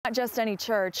not just any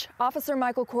church. Officer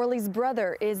Michael Corley's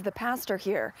brother is the pastor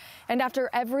here. And after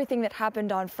everything that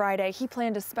happened on Friday, he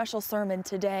planned a special sermon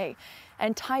today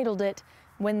and titled it,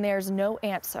 "When There's No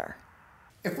Answer."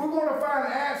 If we want to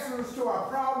find answers to our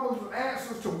problems and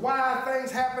answers to why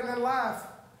things happen in life,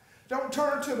 don't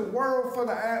turn to the world for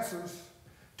the answers.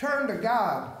 Turn to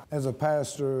God. As a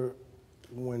pastor,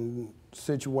 when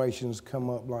situations come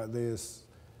up like this,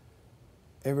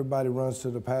 everybody runs to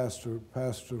the pastor.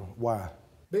 Pastor, why?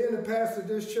 Being the pastor of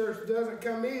this church doesn't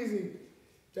come easy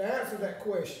to answer that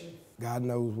question. God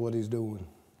knows what he's doing,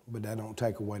 but that don't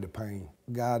take away the pain.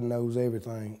 God knows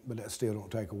everything, but that still don't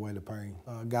take away the pain.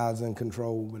 God's in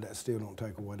control, but that still don't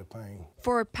take away the pain.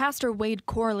 For Pastor Wade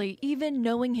Corley, even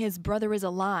knowing his brother is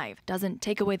alive doesn't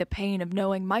take away the pain of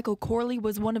knowing Michael Corley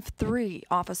was one of 3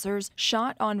 officers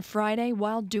shot on Friday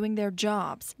while doing their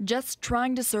jobs, just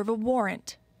trying to serve a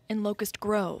warrant in Locust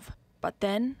Grove. But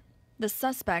then the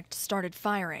suspect started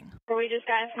firing. We just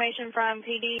got information from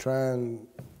PD. Trying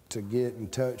to get in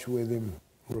touch with him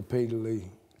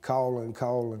repeatedly, calling,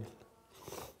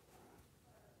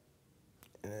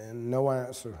 and no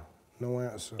answer.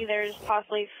 There's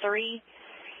possibly 3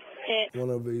 hits.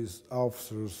 One of his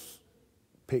officers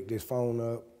picked his phone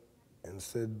up and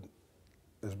said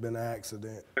there's been an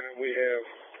accident. We have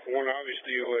one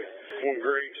obviously with one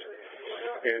Grace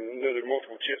and another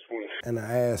multiple chest wounds. And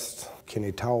I asked, can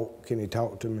he talk? Can he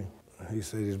talk to me? He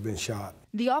said he's been shot.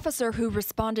 The officer who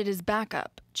responded as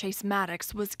backup, Chase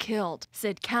Maddox, was killed.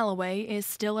 Sid Calloway is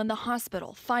still in the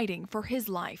hospital fighting for his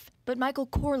life, but Michael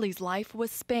Corley's life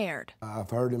was spared. I've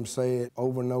heard him say it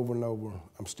over and over and over,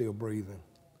 I'm still breathing.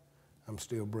 I'm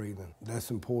still breathing. That's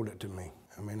important to me.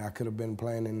 I mean, I could have been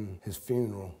planning his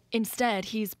funeral. Instead,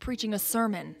 he's preaching a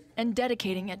sermon and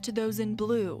dedicating it to those in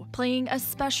blue, playing a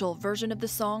special version of the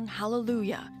song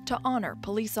Hallelujah to honor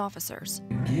police officers.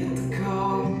 Get the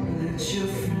call that your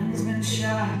friend's been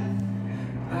shot.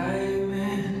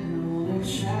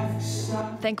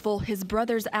 Thankful his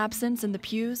brother's absence in the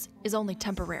pews is only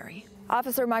temporary.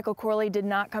 Officer Michael Corley did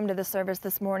not come to the service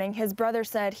this morning. His brother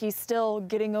said he's still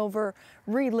getting over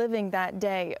reliving that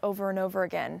day over and over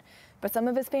again. But some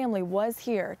of his family was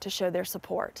here to show their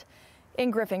support. In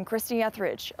Griffin, Christy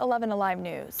Etheridge, 11 Alive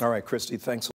News. All right, Christy, thanks.